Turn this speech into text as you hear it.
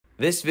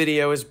This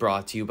video is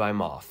brought to you by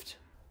Moft.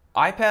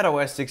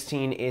 iPadOS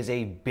 16 is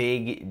a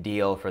big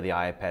deal for the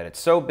iPad. It's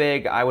so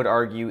big, I would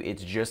argue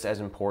it's just as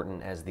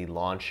important as the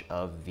launch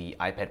of the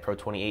iPad Pro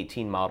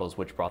 2018 models,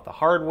 which brought the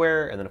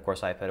hardware, and then of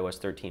course iPadOS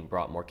 13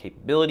 brought more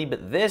capability,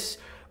 but this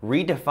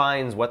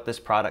redefines what this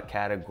product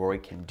category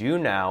can do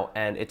now,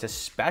 and it's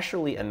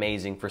especially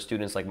amazing for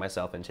students like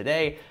myself, and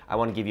today I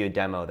want to give you a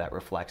demo that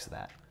reflects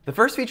that. The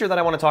first feature that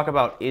I want to talk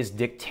about is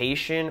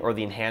dictation, or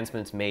the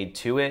enhancements made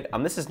to it.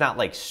 This is not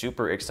like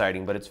super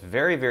exciting, but it's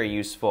very, very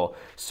useful.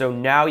 So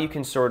now you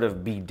can sort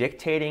of be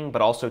dictating,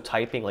 but also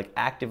typing, like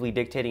actively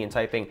dictating and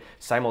typing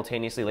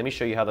simultaneously. Let me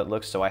show you how that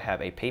looks. So I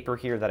have a paper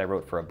here that I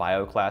wrote for a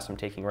bio class I'm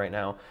taking right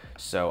now.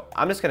 So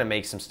I'm just gonna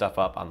make some stuff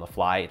up on the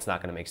fly. It's not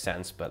gonna make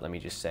sense, but let me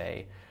just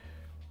say,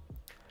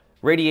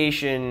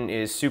 radiation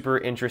is super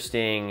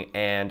interesting,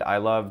 and I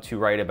love to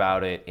write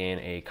about it in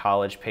a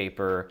college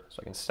paper. So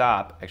I can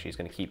stop. Actually, he's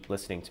going to keep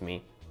listening to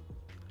me.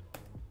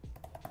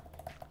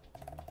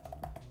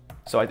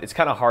 So it's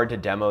kind of hard to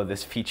demo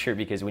this feature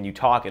because when you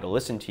talk, it'll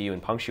listen to you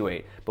and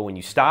punctuate. But when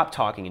you stop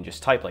talking and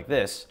just type like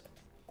this,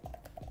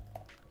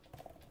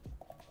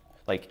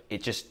 like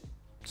it just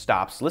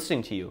stops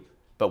listening to you.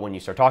 But when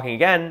you start talking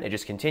again, it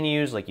just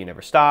continues like you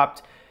never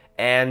stopped.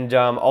 And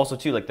also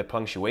too, like the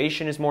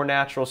punctuation is more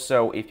natural.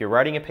 So if you're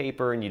writing a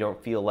paper and you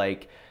don't feel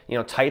like,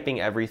 typing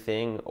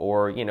everything,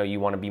 or, you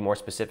want to be more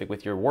specific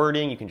with your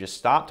wording, you can just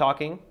stop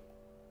talking.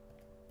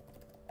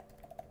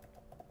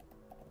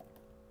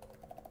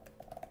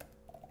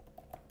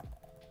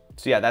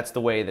 So yeah, that's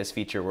the way this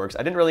feature works.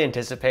 I didn't really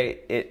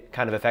anticipate it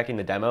kind of affecting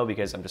the demo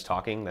because I'm just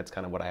talking. That's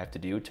kind of what I have to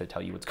do to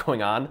tell you what's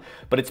going on.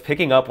 But it's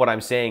picking up what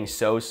I'm saying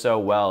so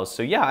well.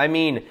 So yeah,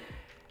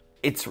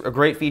 it's a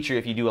great feature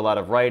if you do a lot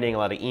of writing, a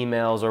lot of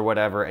emails or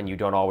whatever, and you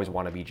don't always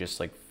want to be just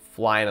like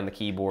flying on the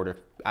keyboard, or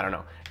I don't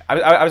know.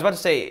 I was about to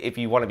say if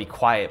you want to be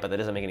quiet, but that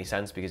doesn't make any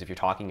sense because if you're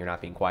talking, you're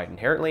not being quiet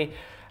inherently.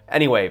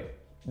 Anyway,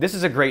 this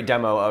is a great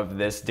demo of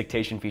this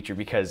dictation feature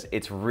because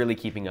it's really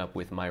keeping up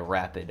with my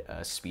rapid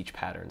speech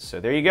patterns. So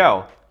there you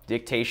go.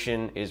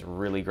 Dictation is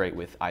really great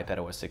with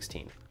iPadOS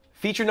 16.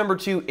 Feature number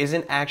 2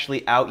 isn't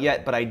actually out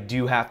yet, but I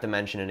do have to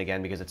mention it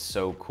again because it's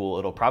so cool.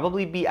 It'll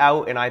probably be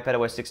out in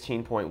iPadOS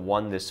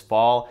 16.1 this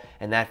fall,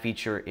 and that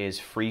feature is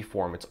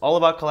Freeform. It's all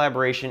about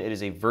collaboration. It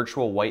is a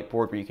virtual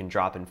whiteboard where you can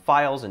drop in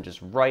files and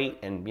just write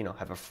and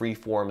have a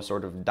freeform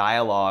sort of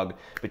dialogue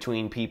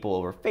between people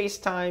over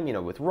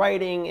FaceTime, with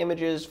writing,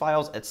 images,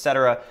 files,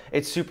 etc.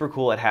 It's super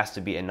cool. It has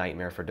to be a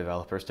nightmare for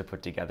developers to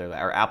put together,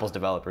 or Apple's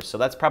developers. So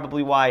that's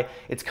probably why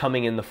it's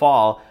coming in the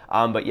fall.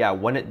 But yeah,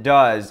 when it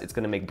does, it's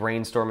going to make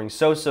brainstorming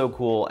so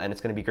cool, and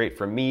it's going to be great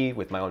for me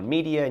with my own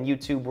media and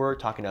YouTube work,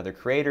 talking to other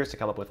creators to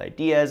come up with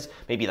ideas,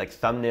 maybe like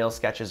thumbnail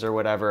sketches or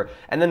whatever.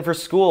 And then for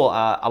school,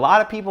 a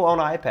lot of people own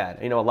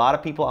iPad. A lot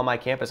of people on my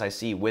campus I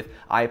see with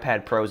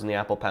iPad Pros and the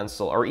Apple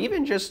Pencil, or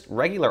even just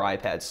regular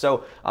iPads.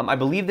 So I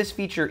believe this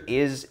feature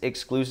is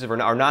exclusive, or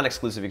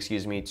non-exclusive,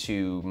 excuse me,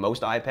 to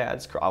most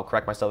iPads. I'll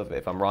correct myself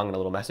if I'm wrong in a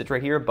little message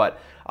right here, but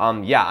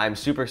yeah, I'm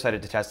super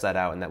excited to test that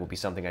out, and that will be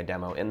something I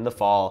demo in the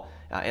fall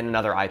in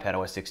another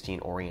iPadOS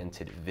 16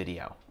 oriented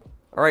video.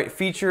 All right,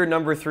 feature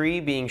number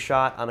 3 being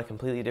shot on a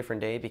completely different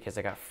day because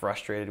I got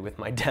frustrated with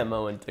my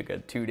demo and took a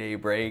 2-day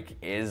break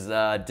is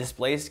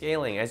display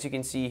scaling. As you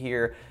can see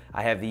here,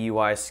 I have the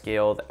UI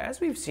scaled as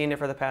we've seen it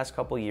for the past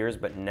couple years,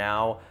 but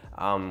now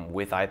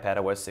with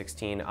iPadOS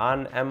 16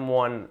 on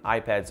M1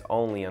 iPads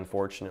only,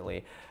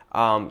 unfortunately.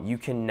 You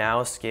can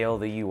now scale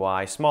the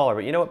UI smaller,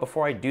 but you know what,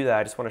 before I do that,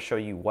 I just want to show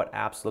you what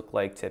apps look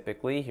like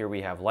typically. Here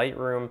we have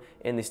Lightroom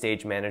in the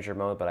Stage Manager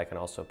mode, but I can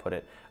also put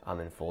it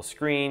in full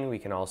screen. We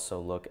can also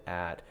look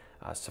at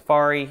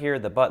Safari here.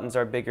 The buttons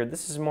are bigger.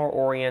 This is more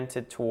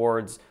oriented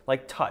towards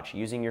like touch,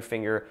 using your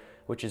finger,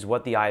 which is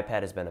what the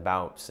iPad has been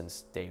about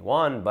since day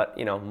one. But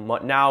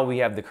now we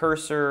have the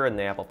cursor and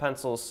the Apple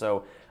Pencil,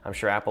 so I'm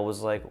sure Apple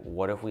was like,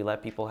 what if we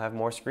let people have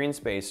more screen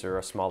space or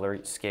a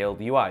smaller scaled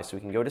UI? So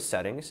we can go to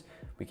Settings,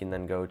 we can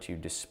then go to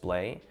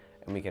Display,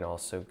 and we can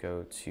also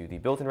go to the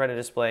built-in Retina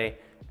display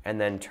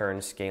and then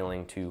turn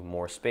scaling to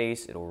more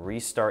space. It'll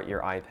restart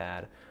your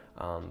iPad.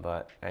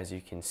 But as you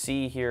can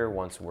see here,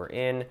 once we're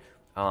in,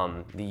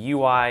 the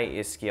UI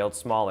is scaled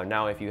smaller.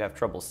 Now, if you have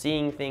trouble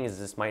seeing things,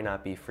 this might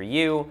not be for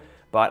you.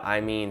 But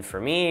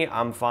for me,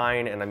 I'm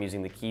fine, and I'm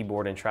using the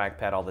keyboard and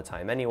trackpad all the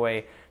time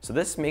anyway. So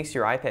this makes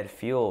your iPad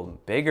feel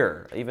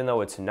bigger, even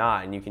though it's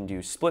not. And you can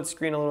do split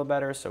screen a little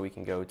better. So we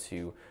can go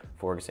to,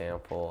 for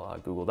example,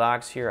 Google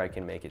Docs here. I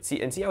can make it see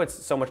how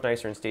it's so much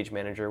nicer in Stage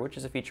Manager, which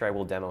is a feature I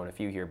will demo in a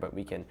few here. But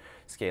we can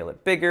scale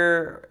it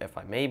bigger if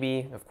I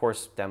maybe. Of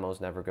course,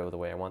 demos never go the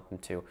way I want them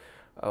to.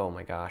 Oh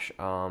my gosh.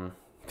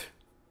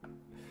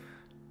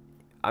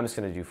 I'm just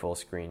gonna do full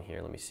screen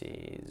here. Let me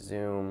see,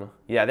 zoom.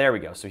 Yeah, there we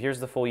go. So here's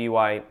the full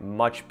UI,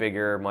 much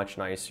bigger, much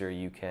nicer.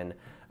 You can,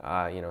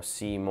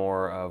 see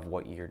more of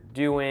what you're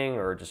doing,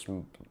 or just,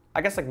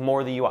 I guess like more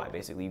of the UI,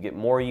 basically. You get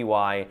more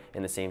UI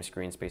in the same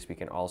screen space. We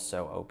can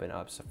also open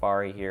up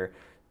Safari here.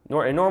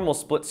 A normal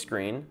split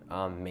screen,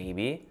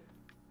 maybe.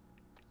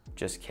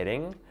 Just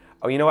kidding.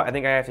 Oh, you know what? I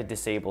think I have to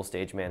disable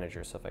Stage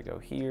Manager. So if I go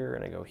here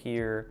and I go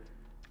here,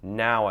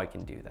 now I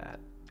can do that.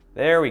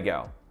 There we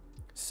go.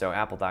 So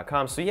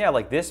apple.com. So yeah,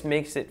 like this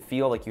makes it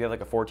feel like you have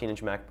like a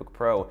 14-inch MacBook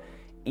Pro,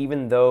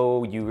 even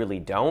though you really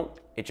don't.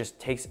 It just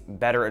takes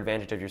better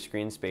advantage of your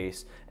screen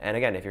space. And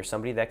again, if you're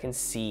somebody that can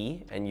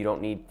see and you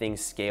don't need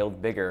things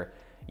scaled bigger,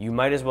 you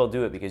might as well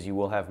do it because you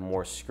will have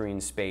more screen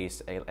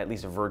space, at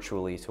least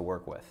virtually, to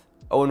work with.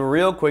 Oh, and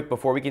real quick,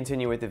 before we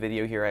continue with the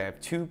video here, I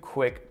have two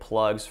quick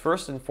plugs.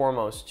 First and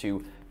foremost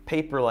to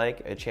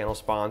Paperlike, a channel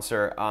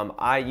sponsor.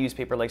 I use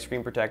Paperlike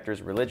screen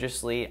protectors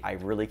religiously. I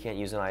really can't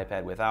use an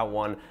iPad without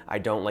one. I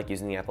don't like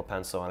using the Apple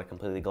Pencil on a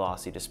completely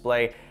glossy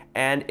display,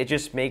 and it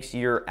just makes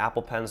your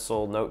Apple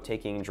Pencil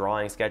note-taking,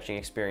 drawing, sketching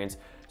experience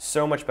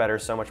so much better,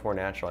 so much more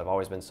natural. I've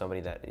always been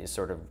somebody that is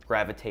sort of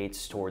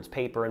gravitates towards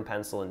paper and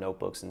pencil and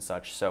notebooks and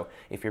such. So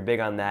if you're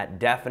big on that,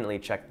 definitely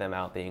check them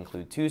out. They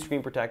include 2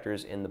 screen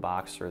protectors in the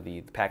box or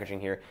the packaging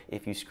here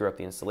if you screw up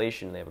the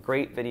installation. They have a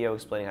great video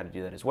explaining how to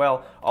do that as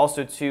well.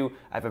 Also, too,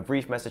 I have a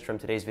brief message from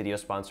today's video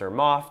sponsor,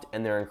 Moft,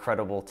 and their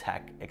incredible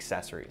tech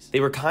accessories. They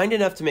were kind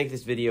enough to make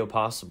this video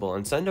possible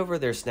and send over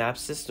their Snap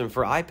system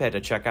for iPad to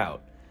check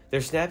out. Their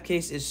Snap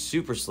case is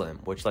super slim,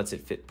 which lets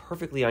it fit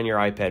perfectly on your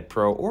iPad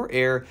Pro or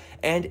Air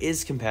and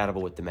is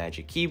compatible with the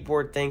Magic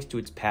Keyboard thanks to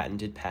its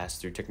patented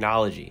pass-through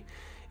technology.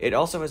 It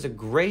also has a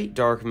great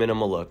dark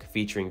minimal look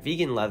featuring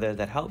vegan leather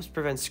that helps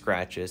prevent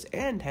scratches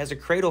and has a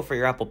cradle for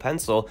your Apple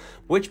Pencil,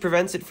 which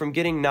prevents it from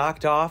getting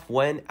knocked off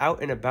when out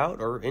and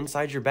about or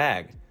inside your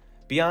bag.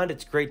 Beyond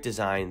its great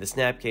design, the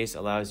Snap case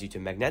allows you to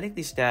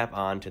magnetically snap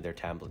onto their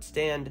tablet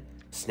stand,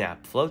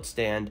 Snap float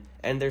stand,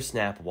 and their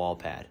Snap wall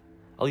pad.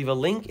 I'll leave a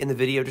link in the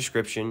video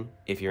description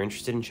if you're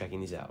interested in checking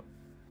these out.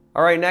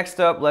 All right,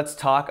 next up, let's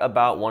talk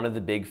about one of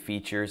the big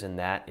features, and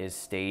that is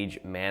Stage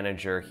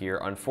Manager here.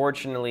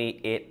 Unfortunately,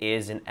 it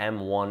is an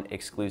M1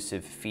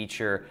 exclusive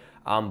feature,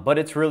 but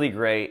it's really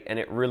great, and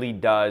it really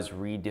does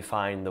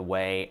redefine the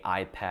way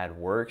iPad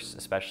works,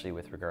 especially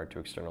with regard to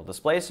external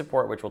display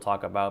support, which we'll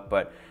talk about.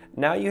 But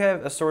now you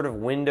have a sort of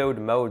windowed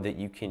mode that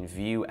you can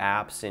view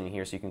apps in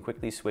here, so you can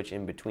quickly switch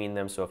in between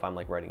them. So if I'm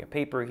like writing a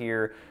paper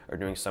here or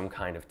doing some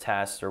kind of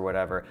test or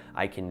whatever,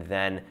 I can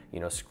then,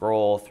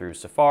 scroll through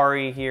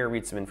Safari here,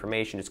 read some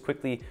information, just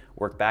quickly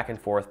work back and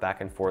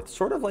forth,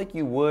 sort of like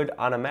you would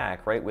on a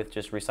Mac, right? With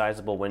just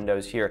resizable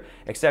windows here,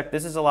 except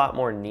this is a lot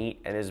more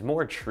neat and is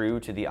more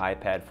true to the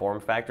iPad form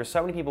factor. So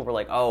many people were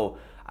like, oh,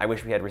 I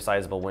wish we had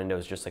resizable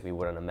windows just like we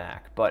would on a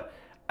Mac. But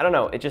I don't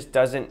know, it just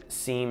doesn't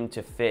seem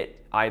to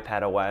fit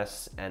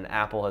iPadOS, and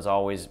Apple has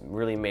always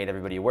really made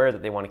everybody aware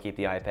that they want to keep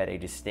the iPad a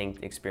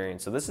distinct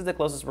experience. So this is the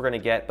closest we're going to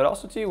get, but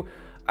also too,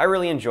 I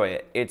really enjoy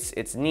it.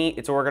 It's neat,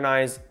 it's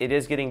organized, it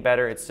is getting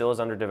better, it still is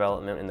under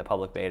development in the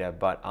public beta,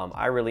 but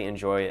I really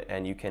enjoy it,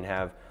 and you can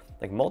have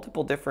like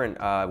multiple different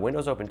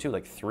windows open too,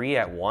 like 3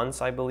 at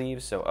once, I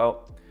believe.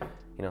 So,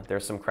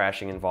 there's some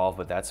crashing involved,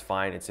 but that's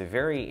fine. It's a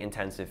very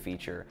intensive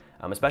feature,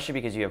 especially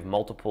because you have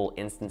multiple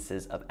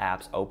instances of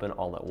apps open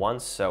all at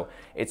once. So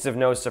it's of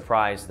no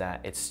surprise that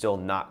it's still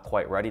not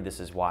quite ready. This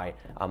is why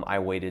I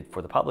waited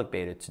for the public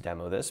beta to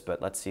demo this, but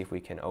let's see if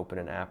we can open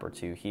an app or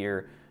two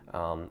here.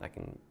 I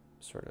can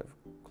sort of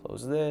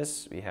close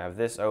this. We have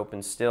this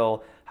open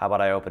still. How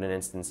about I open an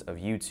instance of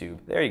YouTube?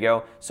 There you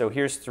go. So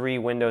here's 3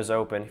 windows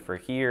open for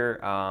here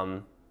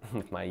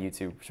with my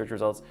YouTube search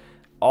results.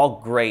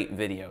 All great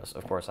videos,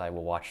 of course, I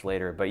will watch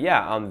later. But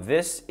yeah,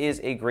 this is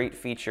a great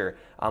feature.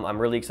 I'm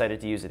really excited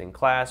to use it in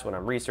class when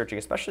I'm researching,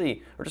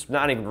 especially, or just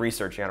not even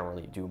researching. I don't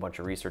really do a bunch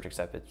of research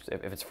except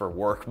if it's for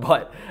work.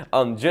 But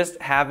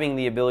just having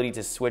the ability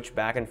to switch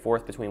back and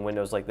forth between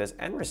windows like this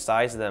and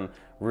resize them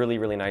really,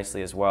 really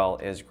nicely as well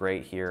is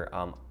great here.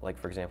 Like,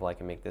 for example, I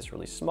can make this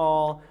really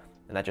small,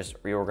 and that just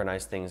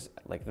reorganizes things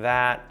like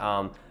that.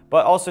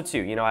 But also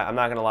too, I'm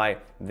not gonna lie,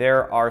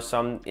 there are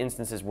some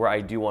instances where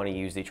I do want to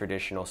use the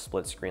traditional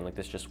split screen. Like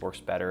this just works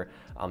better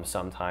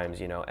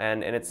sometimes,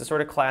 and it's the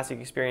sort of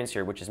classic experience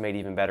here, which is made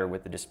even better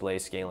with the display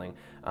scaling.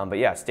 But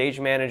yeah, Stage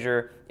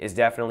Manager is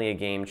definitely a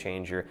game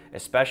changer,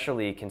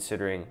 especially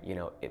considering,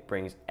 it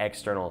brings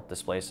external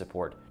display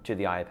support to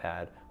the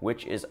iPad,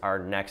 which is our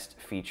next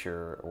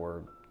feature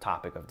or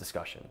topic of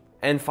discussion.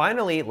 And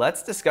finally,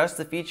 let's discuss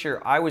the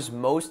feature I was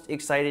most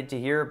excited to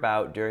hear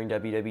about during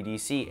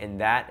WWDC,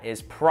 and that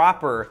is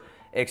proper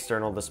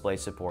external display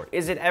support.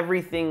 Is it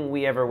everything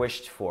we ever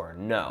wished for?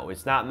 No,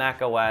 it's not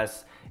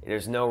macOS.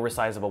 There's no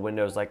resizable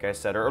windows, like I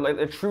said, or like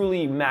a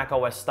truly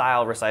macOS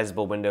style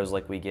resizable windows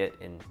like we get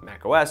in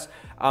macOS,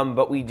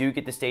 but we do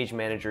get the Stage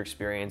Manager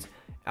experience.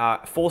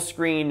 Full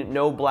screen,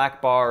 no black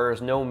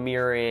bars, no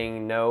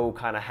mirroring, no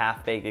kind of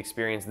half-baked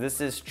experience. This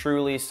is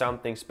truly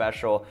something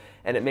special,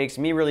 and it makes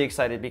me really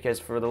excited because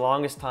for the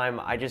longest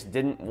time, I just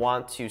didn't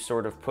want to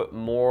sort of put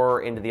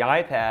more into the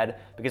iPad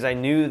because I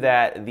knew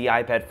that the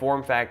iPad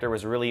form factor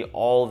was really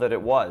all that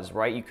it was,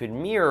 right? You could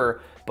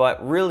mirror,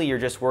 but really you're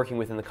just working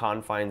within the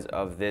confines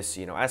of this,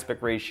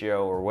 aspect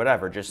ratio or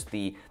whatever, just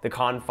the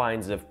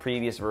confines of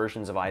previous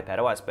versions of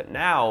iPadOS. But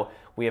now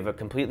we have a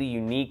completely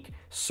unique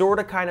sort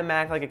of kind of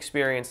Mac-like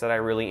experience that I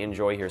really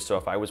enjoy here. So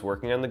if I was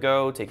working on the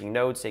go, taking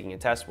notes, taking a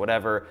test,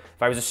 whatever,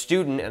 if I was a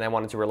student and I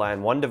wanted to rely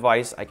on one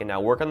device, I can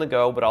now work on the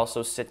go, but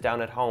also sit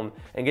down at home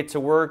and get to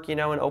work, and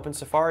open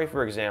Safari,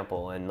 for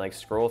example, and like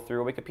scroll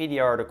through a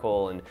Wikipedia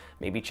article and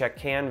maybe check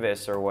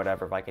Canvas or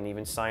whatever. If I can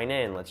even sign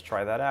in, let's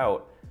try that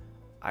out.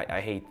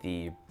 I hate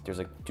there's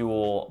a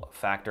dual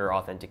factor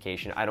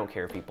authentication. I don't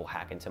care if people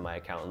hack into my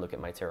account and look at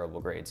my terrible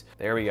grades.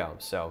 There we go.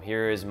 So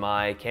here is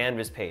my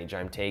Canvas page.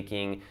 I'm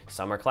taking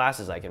summer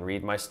classes. I can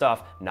read my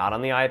stuff, not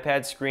on the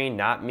iPad screen,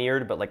 not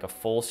mirrored, but like a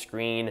full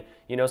screen,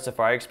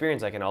 Safari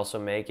experience. I can also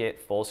make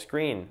it full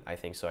screen, I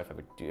think. So if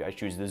I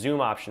choose the zoom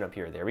option up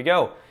here, there we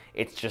go.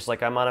 It's just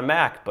like I'm on a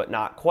Mac, but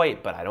not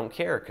quite, but I don't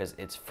care because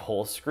it's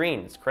full screen.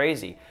 It's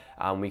crazy.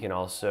 We can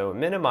also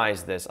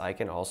minimize this. I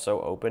can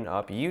also open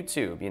up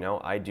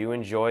YouTube. I do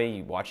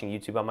enjoy watching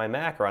YouTube on my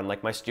Mac or on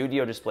like my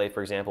studio display,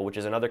 for example, which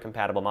is another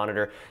compatible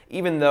monitor.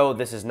 Even though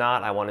this is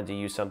not, I wanted to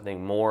use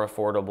something more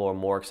affordable or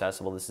more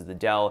accessible. This is the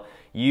Dell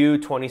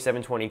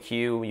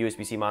U2720Q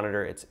USB-C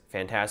monitor. It's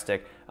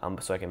fantastic.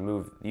 So I can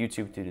move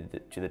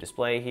YouTube to the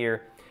display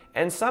here.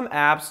 And some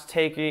apps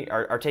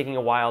are taking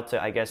a while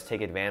to, I guess,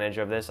 take advantage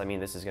of this. I mean,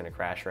 this is going to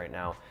crash right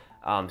now.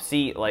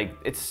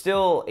 It's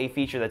still a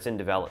feature that's in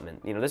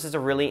development. This is a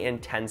really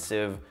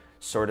intensive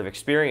sort of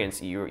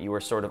experience. You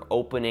are sort of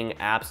opening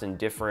apps in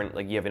different,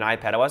 like you have an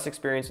iPadOS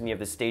experience and you have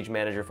the Stage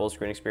Manager full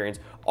screen experience,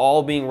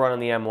 all being run on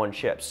the M1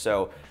 chips.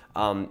 So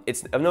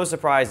it's of no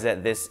surprise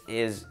that this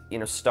is,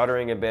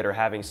 stuttering a bit or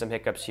having some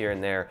hiccups here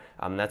and there.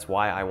 That's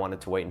why I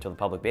wanted to wait until the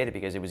public beta,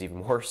 because it was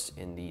even worse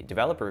in the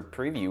developer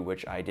preview,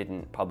 which I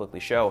didn't publicly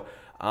show.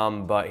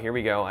 But here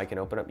we go. I can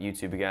open up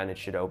YouTube again. It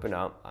should open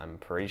up, I'm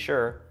pretty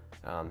sure.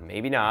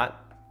 Maybe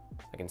not.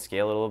 I can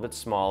scale it a little bit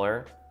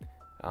smaller.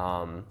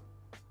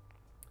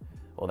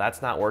 Well,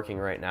 that's not working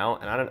right now,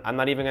 and I'm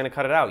not even going to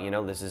cut it out.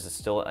 This is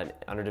still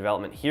under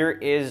development. Here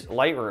is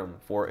Lightroom,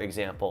 for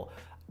example.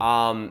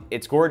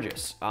 It's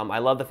gorgeous. I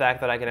love the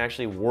fact that I can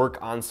actually work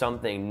on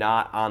something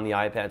not on the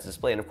iPad's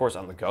display. And of course,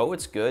 on the go,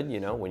 it's good,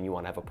 when you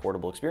want to have a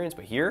portable experience.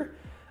 But here,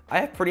 I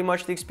have pretty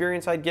much the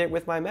experience I'd get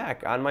with my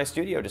Mac on my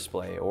studio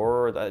display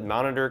or the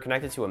monitor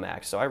connected to a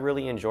Mac. So I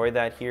really enjoy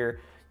that here.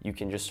 You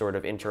can just sort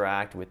of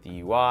interact with the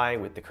UI,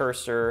 with the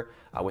cursor,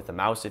 with the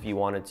mouse if you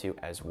wanted to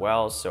as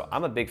well. So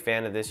I'm a big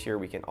fan of this here.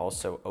 We can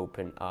also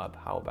open up,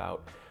 how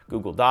about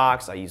Google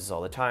Docs? I use this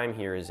all the time.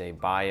 Here is a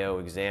bio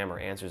exam or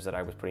answers that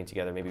I was putting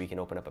together. Maybe we can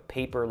open up a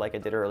paper like I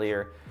did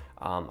earlier.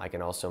 I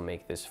can also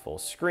make this full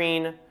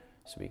screen.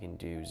 So we can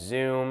do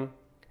zoom.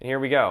 And here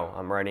we go.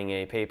 I'm writing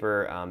a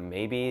paper.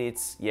 Maybe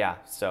it's, yeah.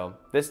 So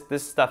this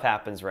stuff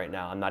happens right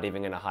now. I'm not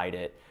even gonna hide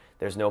it.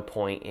 There's no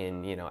point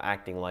in,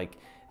 acting like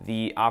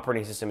the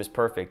operating system is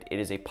perfect. It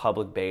is a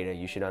public beta.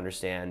 You should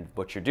understand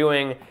what you're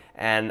doing.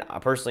 And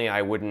personally,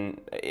 I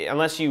wouldn't,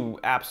 unless you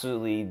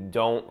absolutely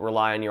don't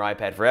rely on your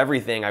iPad for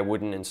everything, I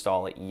wouldn't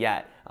install it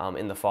yet.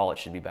 In the fall, it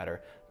should be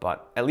better.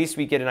 But at least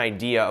we get an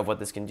idea of what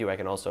this can do. I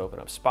can also open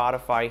up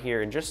Spotify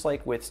here. And just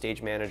like with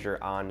Stage Manager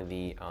on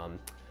the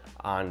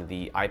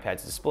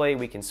iPad's display,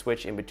 we can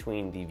switch in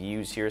between the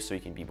views here, so you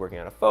can be working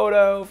on a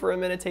photo for a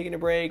minute, taking a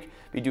break,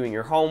 be doing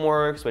your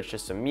homework, switch to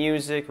some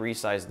music,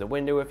 resize the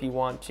window if you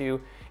want to.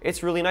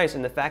 It's really nice,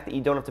 and the fact that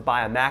you don't have to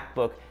buy a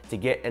MacBook to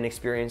get an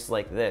experience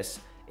like this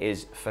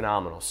is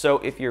phenomenal. So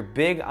if you're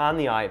big on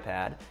the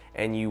iPad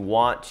and you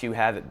want to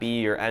have it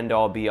be your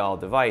end-all be-all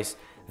device,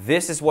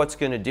 this is what's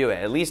going to do it,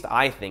 at least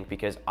I think,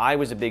 because I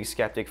was a big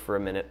skeptic for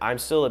a minute. I'm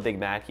still a big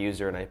Mac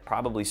user, and I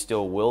probably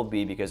still will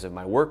be because of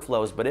my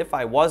workflows, but if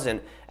I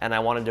wasn't and I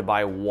wanted to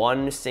buy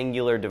one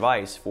singular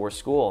device for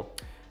school,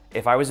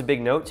 if I was a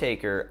big note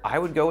taker, I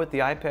would go with the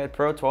iPad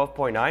Pro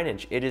 12.9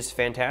 inch. It is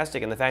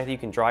fantastic, and the fact that you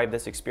can drive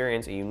this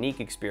experience, a unique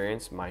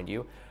experience, mind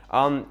you,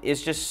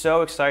 is just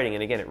so exciting.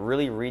 And again, it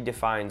really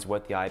redefines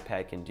what the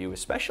iPad can do,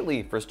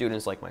 especially for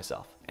students like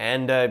myself.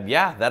 And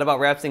yeah, that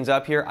about wraps things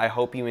up here. I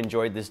hope you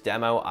enjoyed this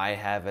demo. I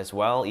have as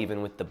well,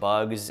 even with the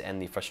bugs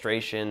and the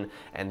frustration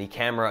and the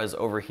camera is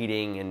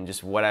overheating and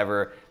just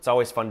whatever. It's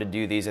always fun to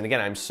do these. And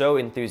again, I'm so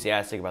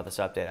enthusiastic about this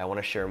update. I want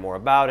to share more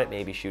about it,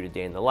 maybe shoot a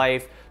day in the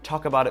life,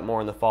 talk about it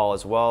more in the fall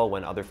as well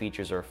when other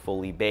features are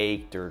fully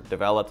baked or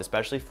developed,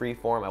 especially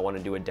Freeform. I want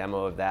to do a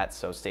demo of that,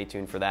 so stay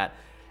tuned for that.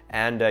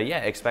 And yeah,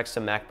 expect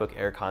some MacBook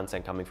Air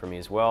content coming from me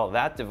as well.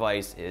 That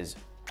device is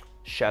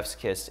chef's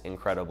kiss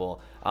incredible.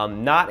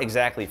 Not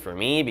exactly for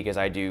me, because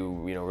I do,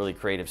 really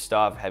creative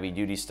stuff, heavy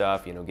duty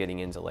stuff, getting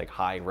into like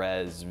high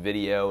res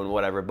video and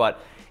whatever, but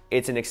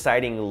it's an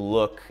exciting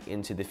look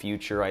into the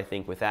future, I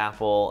think, with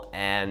Apple,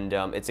 and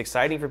it's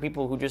exciting for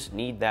people who just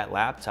need that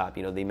laptop.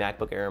 The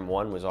MacBook Air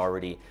M1 was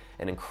already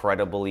an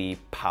incredibly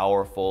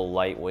powerful,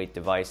 lightweight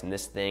device, and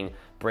this thing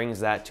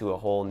brings that to a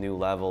whole new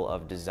level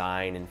of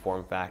design and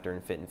form factor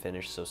and fit and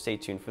finish, so stay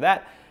tuned for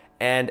that.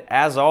 And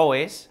as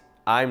always,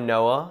 I'm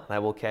Noah, and I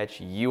will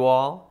catch you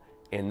all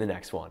in the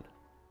next one.